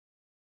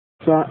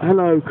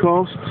Hello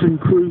casts and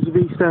crews of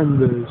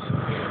Eastenders.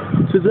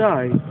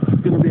 Today is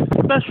going to be a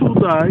special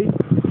day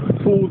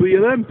for the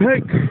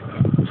Olympic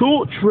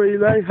torch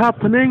relay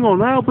happening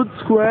on Albert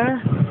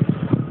Square,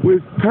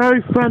 with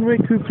Perry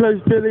Fenwick, who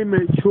plays Billy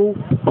Mitchell,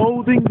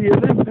 holding the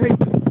Olympic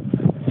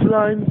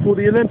flame for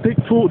the Olympic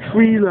torch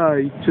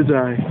relay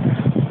today.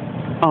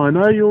 I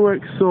know you're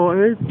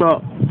excited, but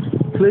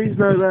please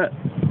know that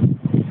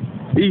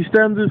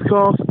Eastenders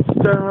casts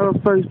don't have a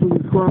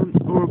Facebook account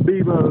or a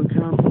Bebo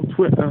account or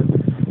Twitter,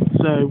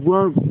 so it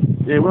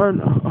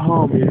won't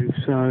harm you.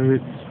 So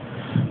it's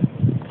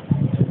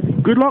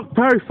good luck,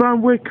 Perry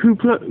Fenwick, who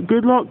plays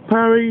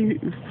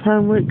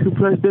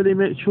Billy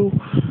Mitchell.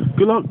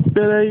 Good luck,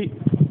 Billy.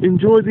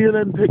 Enjoy the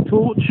Olympic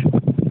torch,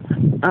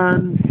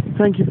 and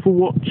thank you for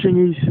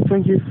watching.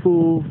 Thank you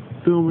for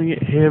filming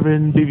it here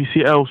in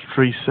BBC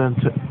Elstree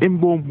Centre in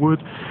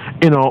Borehamwood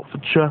in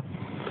Hertfordshire.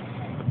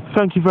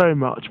 Thank you very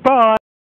much. Bye.